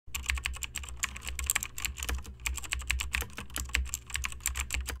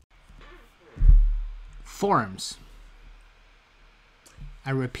Forms.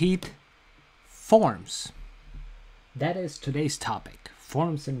 I repeat, forms. That is today's topic,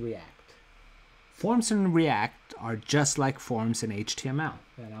 forms in React. Forms in React are just like forms in HTML.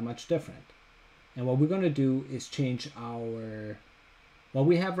 They're not much different. And what we're going to do is change what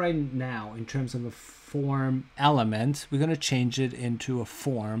we have right now in terms of a form element, we're going to change it into a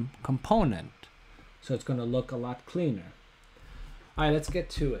form component. So it's going to look a lot cleaner. All right, let's get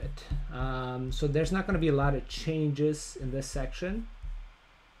to it. So there's not going to be a lot of changes in this section.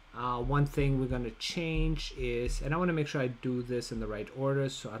 One thing we're going to change is, and I want to make sure I do this in the right order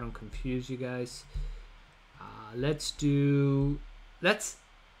so I don't confuse you guys. Let's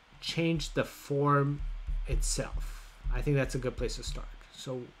change the form itself. I think that's a good place to start.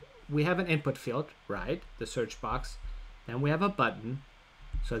 So we have an input field, right? The search box. Then we have a button.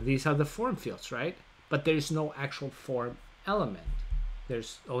 So these are the form fields, right? But there's no actual form element.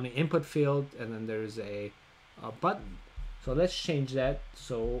 There's only input field, and then there's a button. So let's change that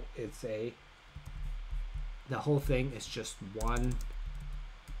so it's the whole thing is just one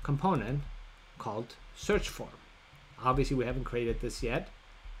component called search form. Obviously we haven't created this yet,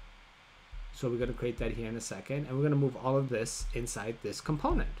 so we're going to create that here in a second, and we're going to move all of this inside this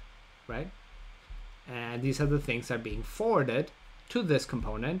component, right? And these are the things that are being forwarded to this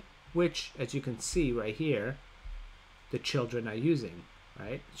component, which, as you can see right here, the children are using,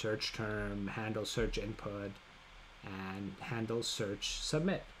 right? Search term, handle search input, and handle search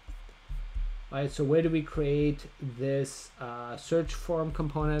submit. All right, so where do we create this search form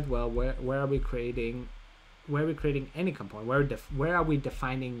component? Well, where are we creating any component? Where are we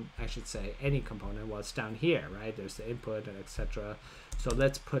defining, I should say, any component? Well, it's down here, right? There's the input and etc. So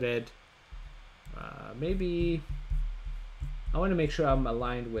let's put it, maybe, I want to make sure I'm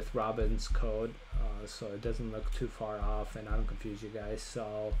aligned with Robin's code so it doesn't look too far off and I don't confuse you guys.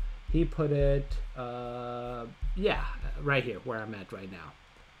 So he put it, yeah, right here where I'm at right now.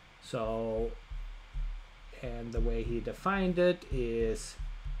 So, and the way he defined it is,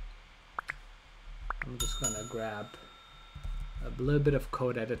 I'm just gonna grab a little bit of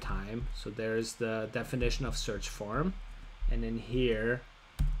code at a time. So there's the definition of search form, and in here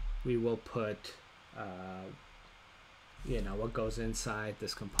we will put you know, what goes inside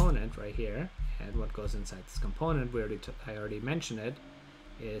this component right here, and what goes inside this component, I already mentioned it,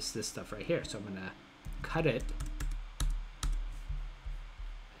 is this stuff right here. So I'm gonna cut it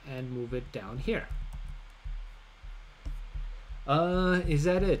and move it down here. Is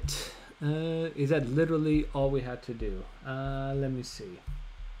that it? Is that literally all we had to do? Let me see.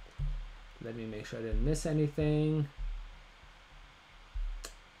 Let me make sure I didn't miss anything.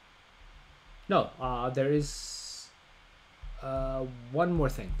 No, there is one more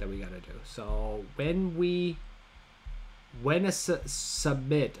thing that we gotta do. So when a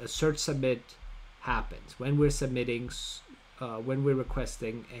search submit happens, when we're submitting, when we're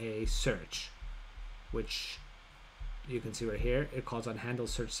requesting a search, which you can see right here, it calls on handle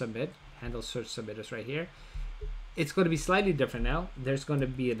search submit. Handle search submit is right here. It's going to be slightly different now. There's going to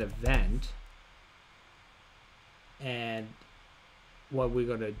be an event, and what we're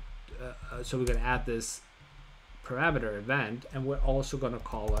going to so we're going to add this parameter event, and we're also going to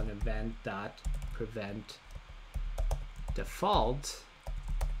call on event.prevent default,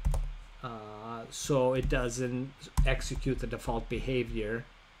 so it doesn't execute the default behavior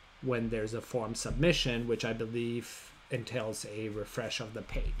when there's a form submission, which I believe entails a refresh of the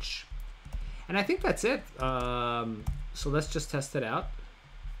page. And I think that's it. So let's just test it out.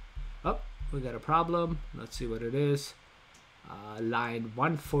 Oh, we got a problem. Let's see what it is. Line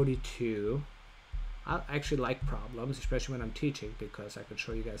 142. I actually like problems, especially when I'm teaching, because I can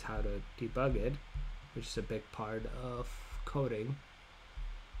show you guys how to debug it, which is a big part of coding.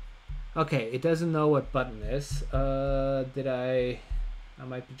 Okay, it doesn't know what button is. I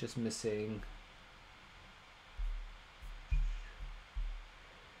might be just missing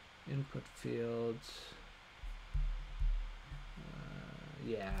input fields.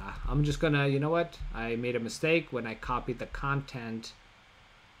 Yeah, I'm just gonna, you know what? I made a mistake when I copied the content.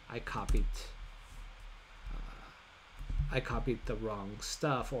 I copied the wrong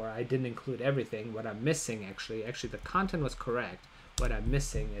stuff, or I didn't include everything. What I'm missing, actually the content was correct. What I'm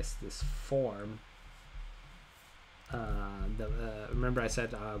missing is this form. Remember I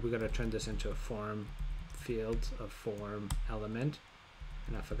said we're going to turn this into a form field, a form element,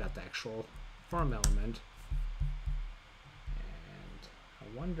 and I forgot the actual form element. And I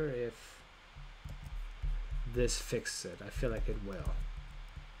wonder if this fixes it. I feel like it will.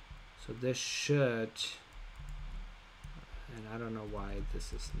 So this should, and I don't know why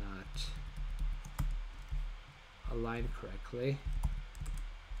this is not aligned correctly.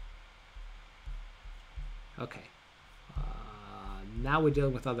 Okay. Now we're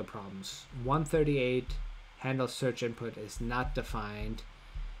dealing with other problems. 138 handle search input is not defined.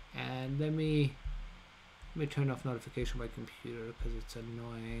 And let me turn off notification by computer because it's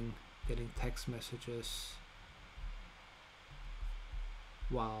annoying getting text messages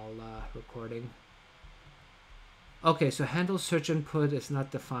while recording. Okay, so handle search input is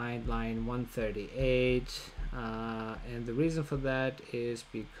not defined, line 138, and the reason for that is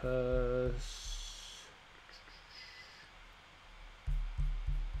because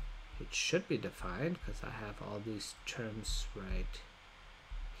it should be defined because I have all these terms right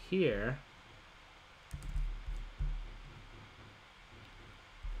here.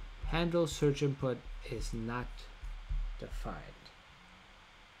 Handle search input is not defined.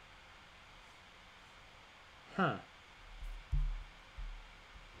 Huh.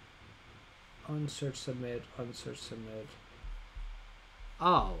 On search submit, on search submit.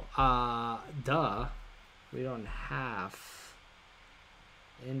 Oh, duh. We don't have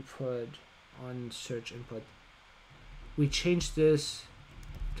input on search input. We changed this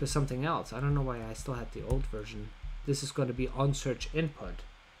to something else. I don't know why I still have the old version. This is going to be on search input.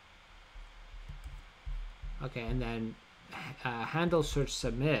 Okay, and then handle search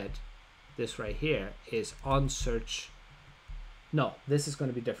submit, this right here, is on search. No, this is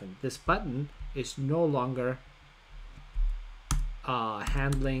going to be different. This button is no longer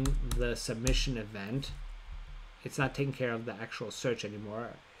handling the submission event. It's not taking care of the actual search anymore.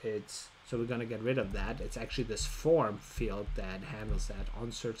 So we're going to get rid of that. It's actually this form field that handles that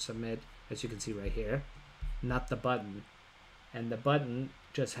on search submit, as you can see right here, not the button. And the button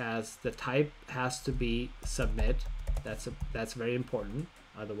just has the type has to be submit. That's very important.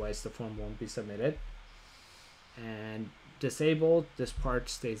 Otherwise the form won't be submitted. And disabled, this part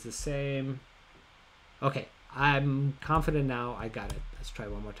stays the same. Okay, I'm confident now. I got it. Let's try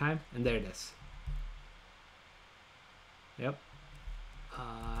one more time. And there it is. Yep.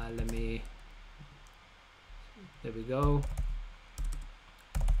 There we go.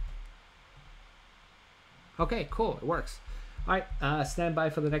 Okay, cool. It works. All right, stand by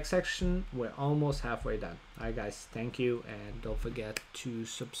for the next section. We're almost halfway done. All right, guys, thank you. And don't forget to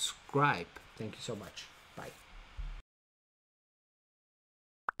subscribe. Thank you so much. Bye.